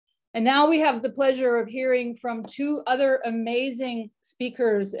And now we have the pleasure of hearing from two other amazing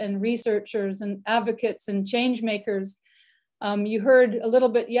speakers and researchers and advocates and change makers. You heard a little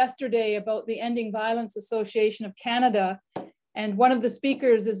bit yesterday about the Ending Violence Association of Canada. And one of the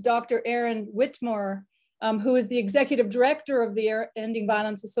speakers is Dr. Erin Whitmore, who is the executive director of the Ending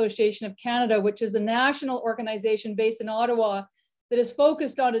Violence Association of Canada, which is a national organization based in Ottawa that is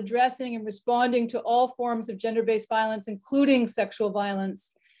focused on addressing and responding to all forms of gender-based violence, including sexual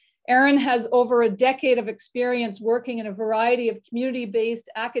violence. Erin has over a decade of experience working in a variety of community-based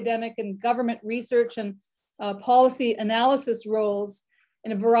academic and government research and policy analysis roles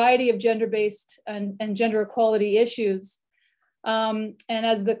in a variety of gender-based and gender equality issues. And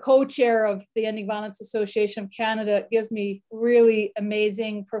as the co-chair of the Ending Violence Association of Canada, it gives me really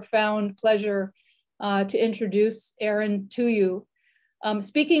amazing, profound pleasure to introduce Erin to you.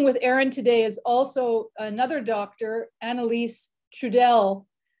 Speaking with Erin today is also another doctor, AnnaLise Trudell.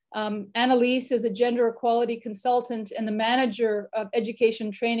 AnnaLise is a gender equality consultant and the manager of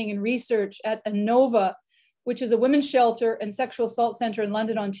education, training, and research at Anova, which is a women's shelter and sexual assault center in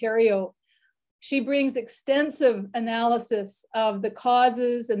London, Ontario. She brings extensive analysis of the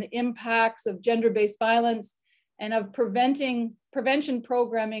causes and the impacts of gender-based violence and of prevention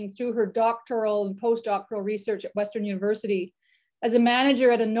programming through her doctoral and postdoctoral research at Western University. As a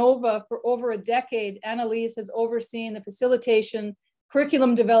manager at Anova for over a decade, AnnaLise has overseen the facilitation,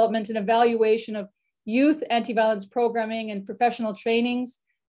 curriculum development, and evaluation of youth anti-violence programming and professional trainings.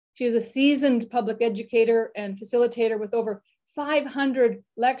 She is a seasoned public educator and facilitator with over 500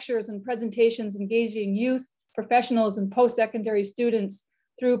 lectures and presentations engaging youth, professionals, and post-secondary students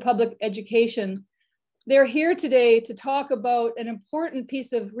through public education. They're here today to talk about an important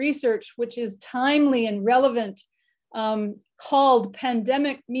piece of research which is timely and relevant, called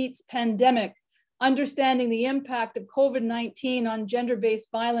Pandemic Meets Pandemic: Understanding the Impact of COVID-19 on Gender-Based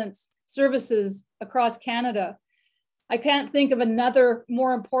Violence Services Across Canada. I can't think of another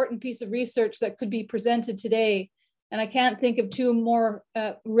more important piece of research that could be presented today. And I can't think of two more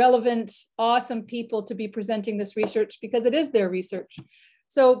relevant, awesome people to be presenting this research because it is their research.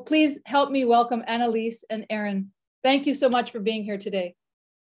 So please help me welcome AnnaLise and Erin. Thank you so much for being here today.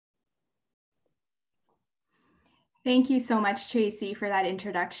 Thank you so much, Tracy, for that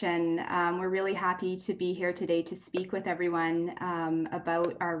introduction. We're really happy to be here today to speak with everyone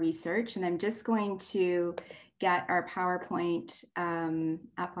about our research. And I'm just going to get our PowerPoint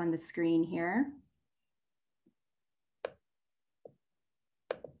up on the screen here.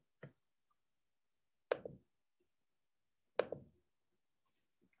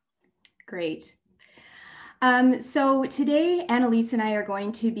 Great. So today, AnnaLise and I are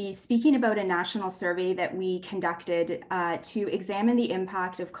going to be speaking about a national survey that we conducted to examine the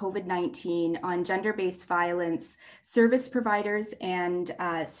impact of COVID-19 on gender-based violence service providers and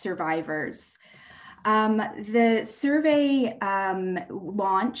survivors. The survey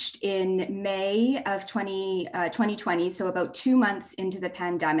launched in May of 2020, so about 2 months into the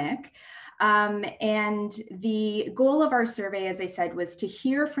pandemic. And the goal of our survey, as I said, was to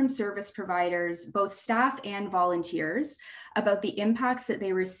hear from service providers, both staff and volunteers, about the impacts that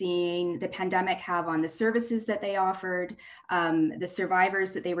they were seeing the pandemic have on the services that they offered, the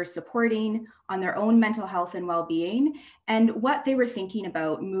survivors that they were supporting, on their own mental health and well-being, and what they were thinking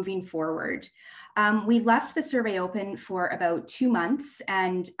about moving forward. We left the survey open for about 2 months,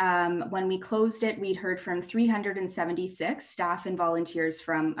 and when we closed it, we'd heard from 376 staff and volunteers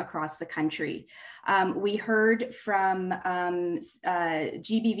from across the country. We heard from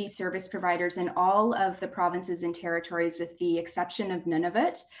GBV service providers in all of the provinces and territories with the exception of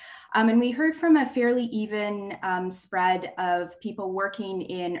Nunavut. And we heard from a fairly even spread of people working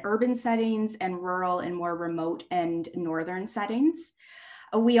in urban settings and rural and more remote and northern settings.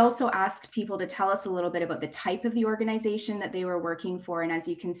 We also asked people to tell us a little bit about the type of the organization that they were working for. And as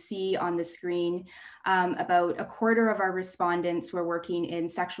you can see on the screen, about a quarter of our respondents were working in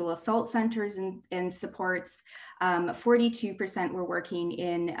sexual assault centers and supports. 42% were working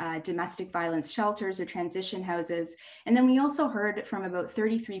in domestic violence shelters or transition houses. And then we also heard from about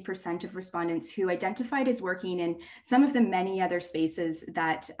 33% of respondents who identified as working in some of the many other spaces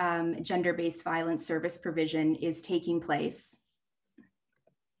that gender-based violence service provision is taking place.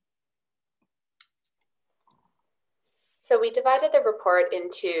 So we divided the report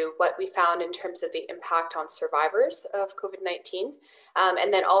into what we found in terms of the impact on survivors of COVID-19,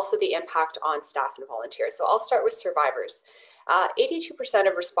 and then also the impact on staff and volunteers. So I'll start with survivors. 82%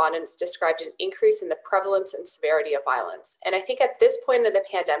 of respondents described an increase in the prevalence and severity of violence. And I think at this point in the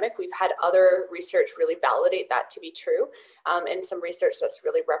pandemic, we've had other research really validate that to be true, and some research that's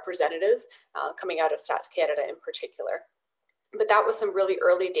really representative coming out of Stats Canada in particular. But that was some really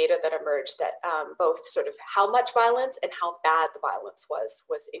early data that emerged that both sort of how much violence and how bad the violence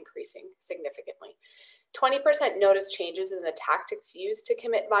was increasing significantly. 20% noticed changes in the tactics used to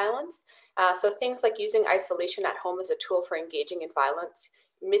commit violence. So things like using isolation at home as a tool for engaging in violence,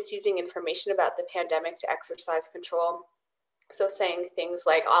 misusing information about the pandemic to exercise control. So saying things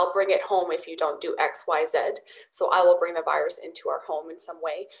like, I'll bring it home if you don't do X, Y, Z. So I will bring the virus into our home in some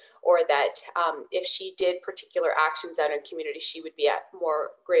way. Or that if she did particular actions out in community, she would be at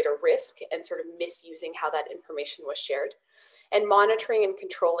greater risk, and sort of misusing how that information was shared. And monitoring and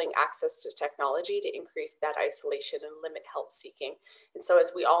controlling access to technology to increase that isolation and limit help seeking. And so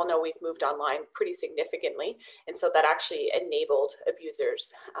as we all know, we've moved online pretty significantly. And so that actually enabled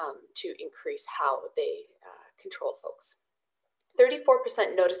abusers to increase how they control folks.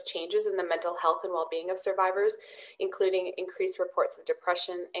 34% noticed changes in the mental health and well-being of survivors, including increased reports of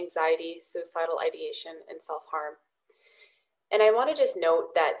depression, anxiety, suicidal ideation, and self-harm. And I want to just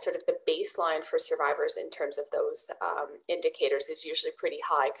note that sort of the baseline for survivors in terms of those indicators is usually pretty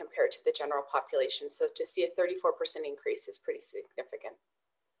high compared to the general population. So to see a 34% increase is pretty significant.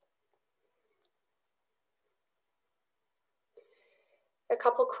 A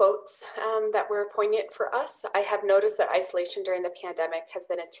couple quotes that were poignant for us. I have noticed that isolation during the pandemic has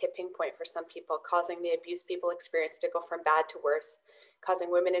been a tipping point for some people, causing the abuse people experience to go from bad to worse, causing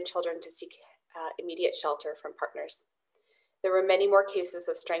women and children to seek immediate shelter from partners. There were many more cases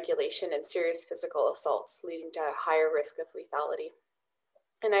of strangulation and serious physical assaults, leading to a higher risk of lethality.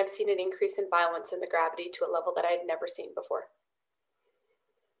 And I've seen an increase in violence and the gravity to a level that I had never seen before.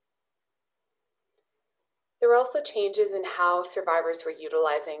 There were also changes in how survivors were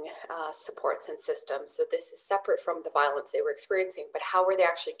utilizing supports and systems. So this is separate from the violence they were experiencing, but how were they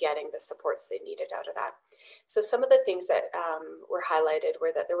actually getting the supports they needed out of that? So some of the things that were highlighted were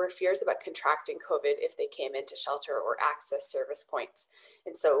that there were fears about contracting COVID if they came into shelter or access service points.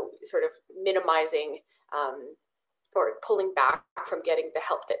 And so sort of minimizing or pulling back from getting the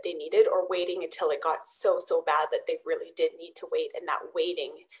help that they needed, or waiting until it got so bad that they really did need to wait, and that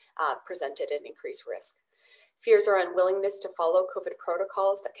waiting presented an increased risk. Fears or unwillingness to follow COVID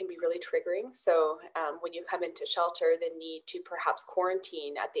protocols that can be really triggering. So when you come into shelter, the need to perhaps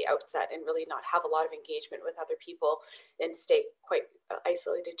quarantine at the outset and really not have a lot of engagement with other people and stay quite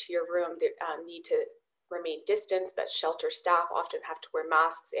isolated to your room. The need to remain distanced, that shelter staff often have to wear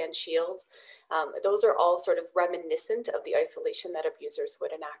masks and shields. Those are all sort of reminiscent of the isolation that abusers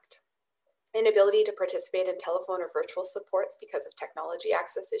would enact. Inability to participate in telephone or virtual supports because of technology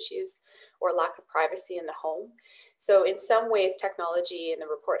access issues or lack of privacy in the home. So in some ways, technology, and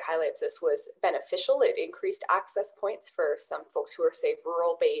the report highlights this, was beneficial. It increased access points for some folks who are, say,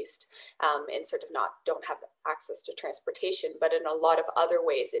 rural-based and sort of don't have access to transportation, but in a lot of other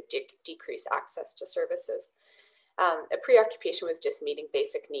ways, it did decrease access to services. A preoccupation with just meeting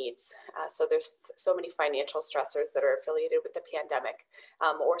basic needs. So there's so many financial stressors that are affiliated with the pandemic,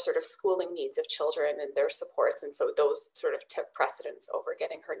 or sort of schooling needs of children and their supports. And so those sort of took precedence over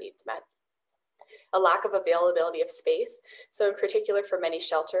getting her needs met. A lack of availability of space. So in particular for many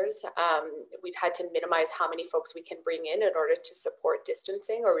shelters, we've had to minimize how many folks we can bring in order to support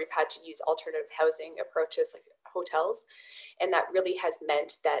distancing, or we've had to use alternative housing approaches like hotels. And that really has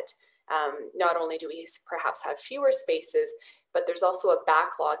meant that not only do we perhaps have fewer spaces, but there's also a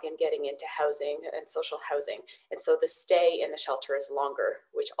backlog in getting into housing and social housing. And so the stay in the shelter is longer,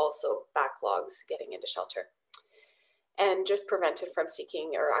 which also backlogs getting into shelter. And just prevented from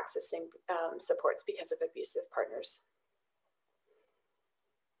seeking or accessing supports because of abusive partners.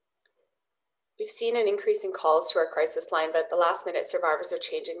 We've seen an increase in calls to our crisis line, but at the last minute, survivors are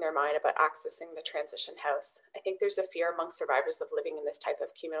changing their mind about accessing the transition house. I think there's a fear among survivors of living in this type of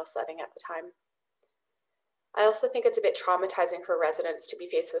communal setting at the time. I also think it's a bit traumatizing for residents to be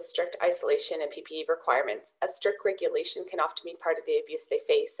faced with strict isolation and PPE requirements, as strict regulation can often be part of the abuse they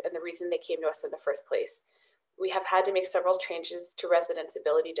face and the reason they came to us in the first place. We have had to make several changes to residents'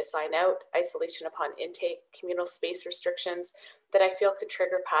 ability to sign out, isolation upon intake, communal space restrictions that I feel could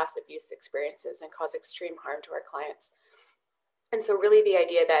trigger past abuse experiences and cause extreme harm to our clients. And so really the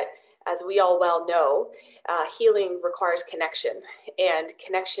idea that, as we all well know, healing requires connection, and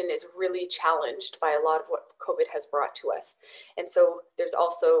connection is really challenged by a lot of what COVID has brought to us. And so there's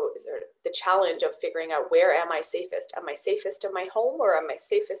also the challenge of figuring out, where am I safest? Am I safest in my home, or am I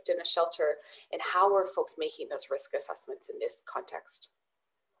safest in a shelter? And how are folks making those risk assessments in this context?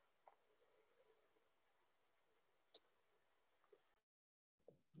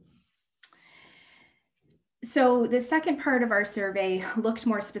 So the second part of our survey looked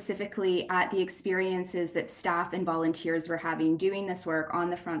more specifically at the experiences that staff and volunteers were having doing this work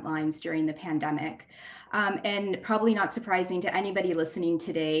on the front lines during the pandemic. And probably not surprising to anybody listening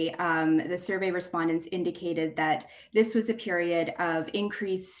today, the survey respondents indicated that this was a period of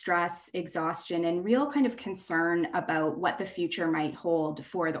increased stress, exhaustion, and real kind of concern about what the future might hold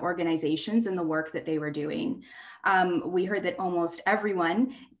for the organizations and the work that they were doing. We heard that almost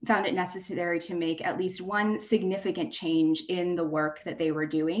everyone found it necessary to make at least one significant change in the work that they were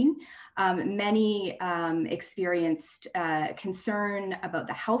doing. Many experienced concern about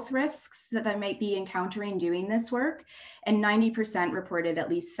the health risks that they might be encountering doing this work, and 90% reported at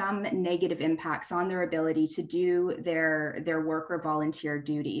least some negative impacts on their ability to do their work or volunteer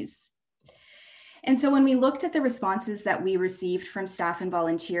duties. And so when we looked at the responses that we received from staff and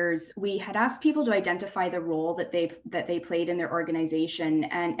volunteers, we had asked people to identify the role that they played in their organization.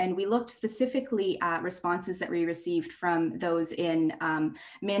 And we looked specifically at responses that we received from those in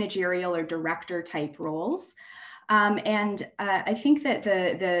managerial or director type roles. I think that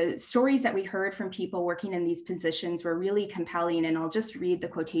the stories that we heard from people working in these positions were really compelling. And I'll just read the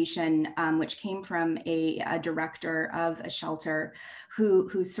quotation, which came from a director of a shelter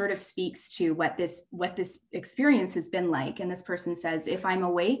who sort of speaks to what this experience has been like. And this person says, "If I'm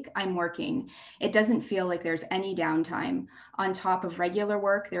awake, I'm working. It doesn't feel like there's any downtime. On top of regular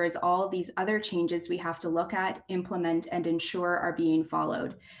work, there is all these other changes we have to look at, implement, and ensure are being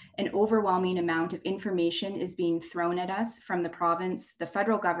followed. An overwhelming amount of information is being thrown at us from the province, the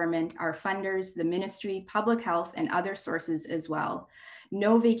federal government, our funders, the ministry, public health, and other sources as well.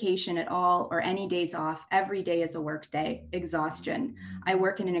 No vacation at all or any days off. Every day is a work day. Exhaustion. I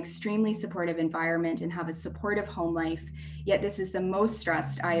work in an extremely supportive environment and have a supportive home life, yet this is the most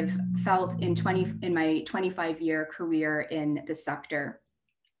stressed I've felt in my 25-year career in the sector."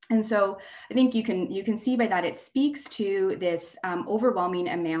 And so I think you can see by that it speaks to this overwhelming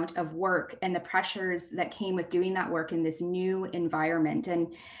amount of work and the pressures that came with doing that work in this new environment.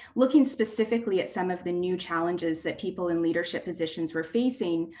 And looking specifically at some of the new challenges that people in leadership positions were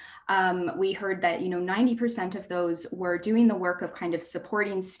facing, we heard that 90% of those were doing the work of kind of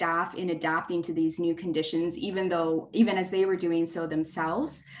supporting staff in adapting to these new conditions, even as they were doing so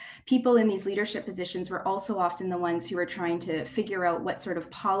themselves. People in these leadership positions were also often the ones who were trying to figure out what sort of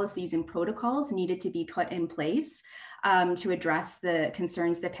policies and protocols needed to be put in place to address the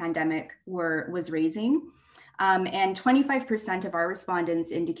concerns the pandemic was raising. And 25% of our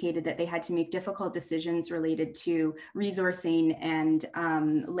respondents indicated that they had to make difficult decisions related to resourcing and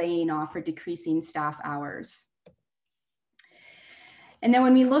laying off or decreasing staff hours. And then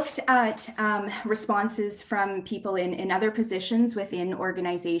when we looked at responses from people in other positions within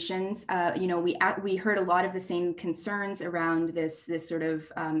organizations, we heard a lot of the same concerns around this sort of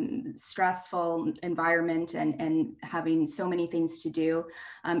stressful environment and having so many things to do.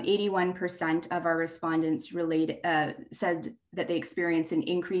 81% of our respondents said that they experienced an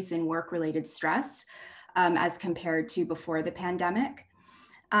increase in work-related stress as compared to before the pandemic.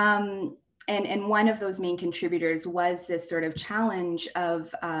 And one of those main contributors was this sort of challenge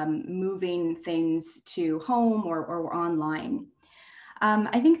of moving things to home or online.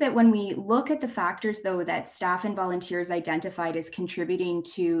 I think that when we look at the factors, though, that staff and volunteers identified as contributing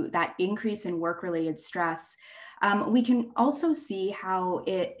to that increase in work-related stress, we can also see how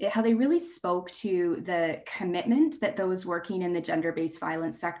they really spoke to the commitment that those working in the gender-based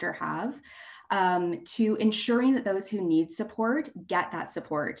violence sector have to ensuring that those who need support get that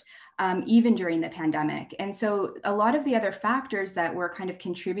support, even during the pandemic. And so a lot of the other factors that were kind of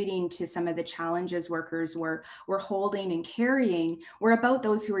contributing to some of the challenges workers were holding and carrying were about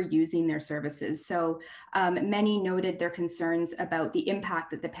those who are using their services. So many noted their concerns about the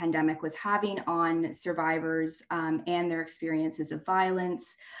impact that the pandemic was having on survivors and their experiences of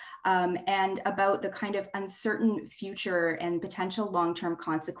violence. And about the kind of uncertain future and potential long-term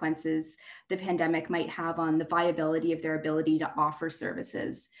consequences the pandemic might have on the viability of their ability to offer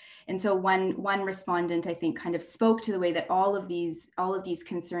services. And so one respondent, I think, kind of spoke to the way that all of these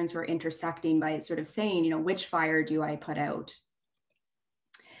concerns were intersecting by sort of saying, which fire do I put out?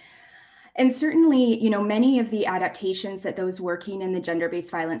 And certainly, many of the adaptations that those working in the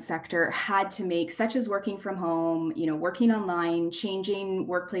gender-based violence sector had to make, such as working from home, working online, changing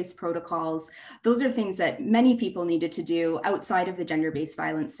workplace protocols, those are things that many people needed to do outside of the gender-based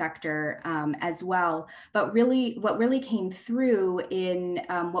violence sector as well. But really, what really came through in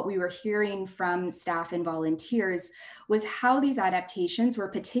what we were hearing from staff and volunteers was how these adaptations were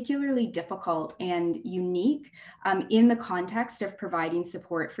particularly difficult and unique in the context of providing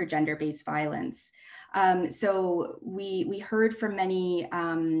support for gender-based violence. So we heard from many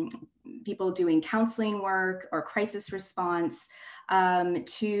people doing counseling work or crisis response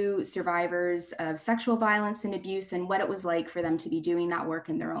to survivors of sexual violence and abuse and what it was like for them to be doing that work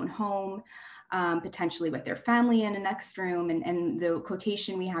in their own home. potentially with their family in a next room. And the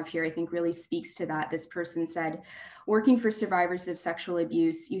quotation we have here, I think, really speaks to that. This person said, "Working for survivors of sexual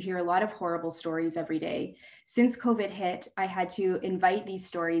abuse, you hear a lot of horrible stories every day. Since COVID hit, I had to invite these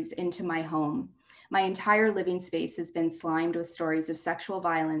stories into my home. My entire living space has been slimed with stories of sexual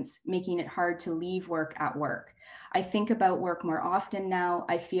violence, making it hard to leave work at work. I think about work more often now.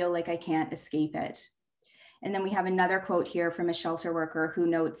 I feel like I can't escape it." And then we have another quote here from a shelter worker who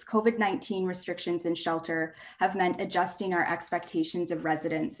notes, "COVID-19 restrictions in shelter have meant adjusting our expectations of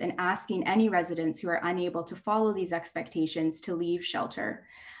residents and asking any residents who are unable to follow these expectations to leave shelter.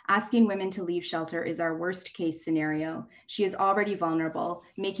 Asking women to leave shelter is our worst case scenario. She is already vulnerable.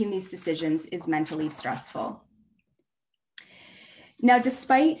 Making these decisions is mentally stressful." Now,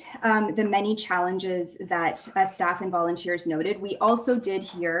 despite the many challenges that staff and volunteers noted, we also did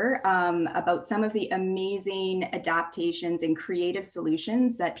hear about some of the amazing adaptations and creative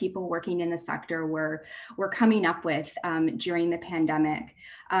solutions that people working in the sector were coming up with during the pandemic.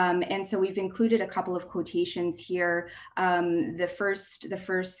 And so we've included a couple of quotations here. The first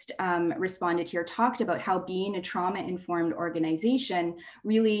respondent here talked about how being a trauma-informed organization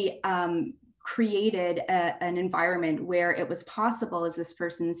really created an environment where it was possible, as this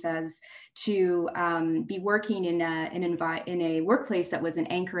person says, to be working in a workplace that was an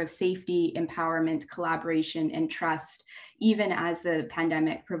anchor of safety, empowerment, collaboration, and trust, even as the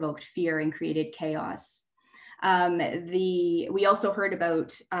pandemic provoked fear and created chaos. We also heard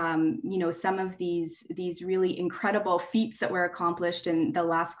about some of these really incredible feats that were accomplished, and the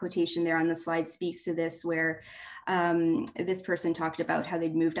last quotation there on the slide speaks to this, where this person talked about how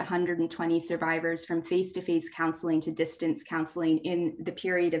they'd moved 120 survivors from face-to-face counseling to distance counseling in the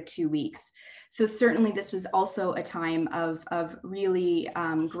period of 2 weeks. So certainly this was also a time of really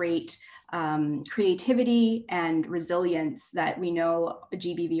great creativity and resilience that we know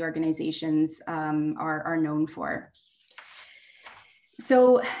GBV organizations are known for.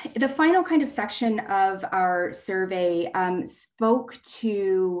 So the final kind of section of our survey spoke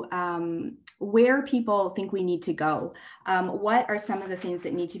to where people think we need to go. What are some of the things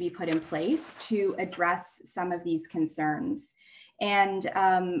that need to be put in place to address some of these concerns? And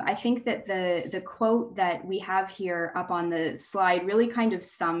I think that the quote that we have here up on the slide really kind of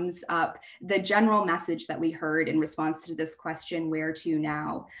sums up the general message that we heard in response to this question, where to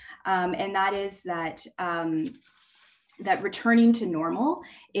now? And that is that that returning to normal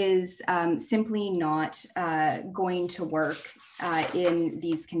is simply not going to work in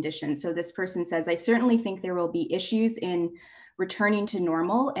these conditions. So this person says, "I certainly think there will be issues in returning to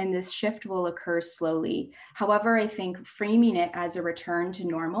normal, and this shift will occur slowly. However, I think framing it as a return to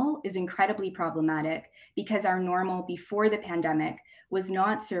normal is incredibly problematic because our normal before the pandemic was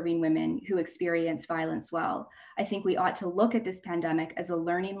not serving women who experience violence well. I think we ought to look at this pandemic as a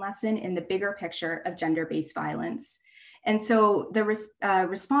learning lesson in the bigger picture of gender-based violence." And so the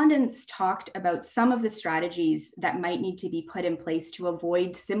respondents talked about some of the strategies that might need to be put in place to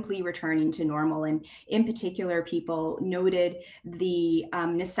avoid simply returning to normal. And in particular, people noted the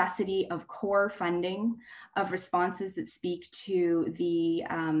necessity of core funding, of responses that speak to the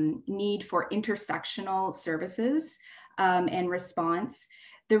need for intersectional services and response,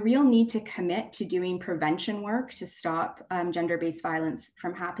 the real need to commit to doing prevention work to stop gender-based violence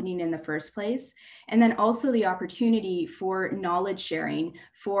from happening in the first place. And then also the opportunity for knowledge sharing,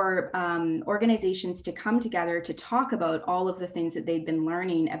 for organizations to come together to talk about all of the things that they've been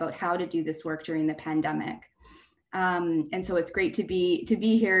learning about how to do this work during the pandemic. And so it's great to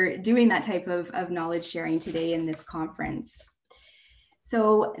be here doing that type of knowledge sharing today in this conference.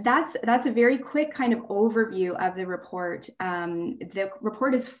 So that's a very quick kind of overview of the report. The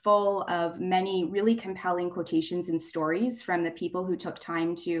report is full of many really compelling quotations and stories from the people who took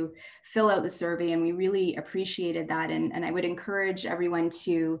time to fill out the survey, and we really appreciated that. And I would encourage everyone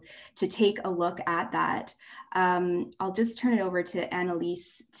to take a look at that. I'll just turn it over to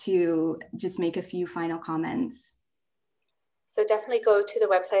AnnaLise to just make a few final comments. So definitely go to the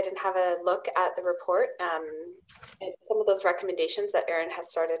website and have a look at the report and some of those recommendations that Erin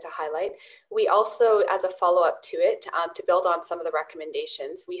has started to highlight. We also, as a follow-up to it, to build on some of the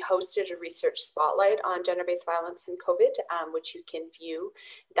recommendations, we hosted a research spotlight on gender-based violence and COVID, which you can view.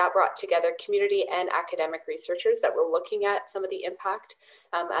 That brought together community and academic researchers that were looking at some of the impact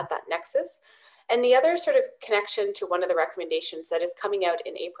at that nexus. And the other sort of connection to one of the recommendations that is coming out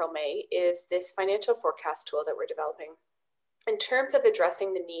in April, May is this financial forecast tool that we're developing. In terms of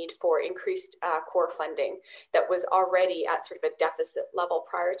addressing the need for increased core funding that was already at sort of a deficit level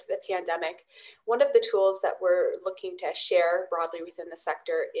prior to the pandemic, one of the tools that we're looking to share broadly within the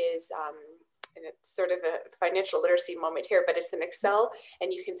sector is and it's sort of a financial literacy moment here, but it's an Excel,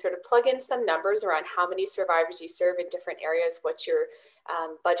 and you can sort of plug in some numbers around how many survivors you serve in different areas, what your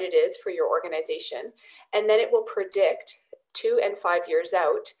budget is for your organization. And then it will predict 2 and 5 years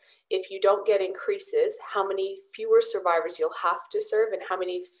out, if you don't get increases, how many fewer survivors you'll have to serve and how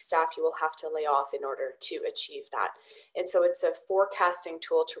many staff you will have to lay off in order to achieve that. And so it's a forecasting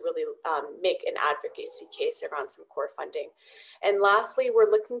tool to really make an advocacy case around some core funding. And lastly,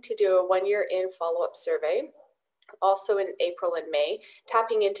 we're looking to do a 1-year in follow-up survey, also in April and May,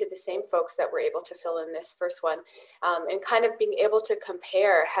 tapping into the same folks that were able to fill in this first one, and kind of being able to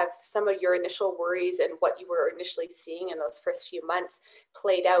compare, have some of your initial worries and what you were initially seeing in those first few months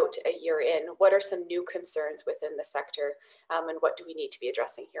played out a year in. What are some new concerns within the sector, and what do we need to be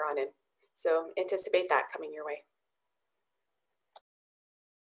addressing here on in? So anticipate that coming your way.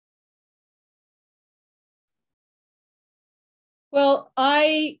 Well,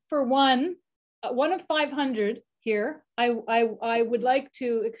 I, for one of 500 here, I would like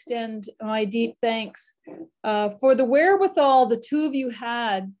to extend my deep thanks for the wherewithal the two of you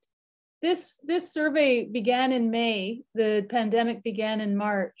had. This survey began in May. The pandemic began in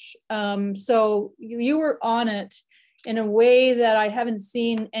March. So you were on it in a way that I haven't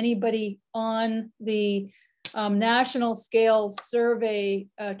seen anybody on the national scale survey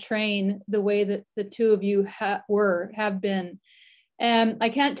train the way that the two of you have been. And I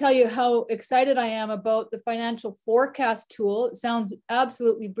can't tell you how excited I am about the financial forecast tool. It sounds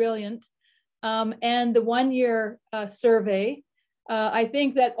absolutely brilliant. And the 1-year survey. I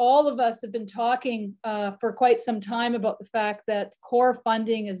think that all of us have been talking for quite some time about the fact that core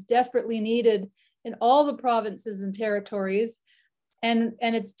funding is desperately needed in all the provinces and territories. And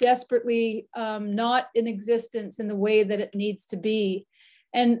it's desperately not in existence in the way that it needs to be.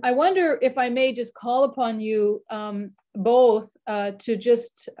 And I wonder if I may just call upon you both to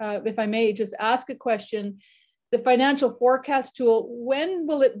just, if I may just ask a question. The financial forecast tool, when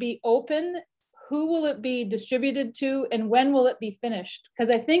will it be open? Who will it be distributed to? And when will it be finished? Because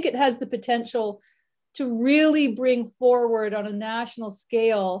I think it has the potential to really bring forward on a national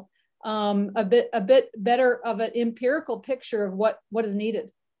scale a bit better of an empirical picture of what is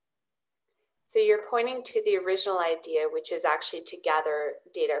needed. So you're pointing to the original idea, which is actually to gather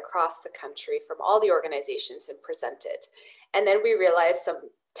data across the country from all the organizations and present it. And then we realized some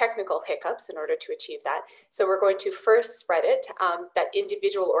technical hiccups in order to achieve that. So we're going to first spread it, that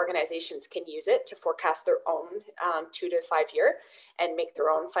individual organizations can use it to forecast their own 2 to 5 year and make their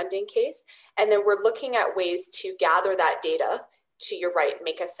own funding case. And then we're looking at ways to gather that data, to your right,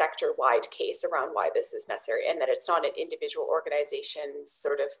 make a sector-wide case around why this is necessary, and that it's not an individual organization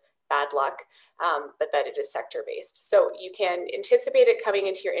sort of bad luck, but that it is sector-based. So you can anticipate it coming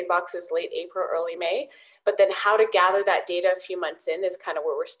into your inboxes late April, early May, but then how to gather that data a few months in is kind of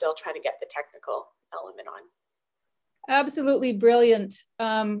where we're still trying to get the technical element on. Absolutely brilliant.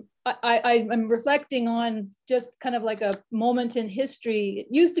 I'm reflecting on just kind of like a moment in history. It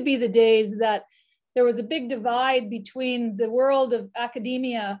used to be the days that there was a big divide between the world of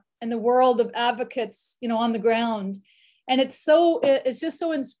academia and the world of advocates, you know, on the ground. And it's just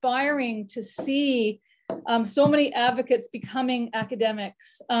so inspiring to see so many advocates becoming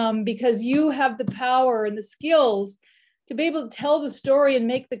academics because you have the power and the skills to be able to tell the story and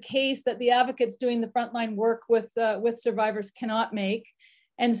make the case that the advocates doing the frontline work with survivors cannot make.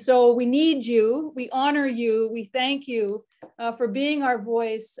 And so we need you, we honor you, we thank you for being our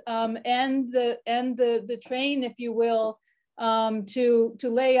voice and the train, if you will, to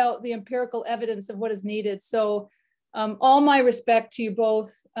lay out the empirical evidence of what is needed. So all my respect to you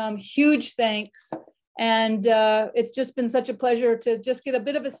both, huge thanks. And it's just been such a pleasure to just get a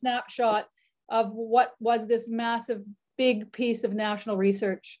bit of a snapshot of what was this massive, big piece of national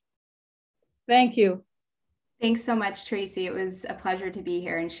research. Thank you. Thanks so much, Tracy. It was a pleasure to be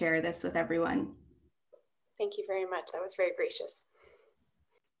here and share this with everyone. Thank you very much. That was very gracious.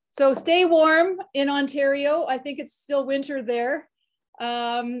 So stay warm in Ontario. I think it's still winter there.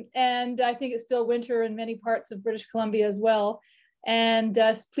 And I think it's still winter in many parts of British Columbia as well. And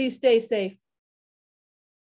please stay safe.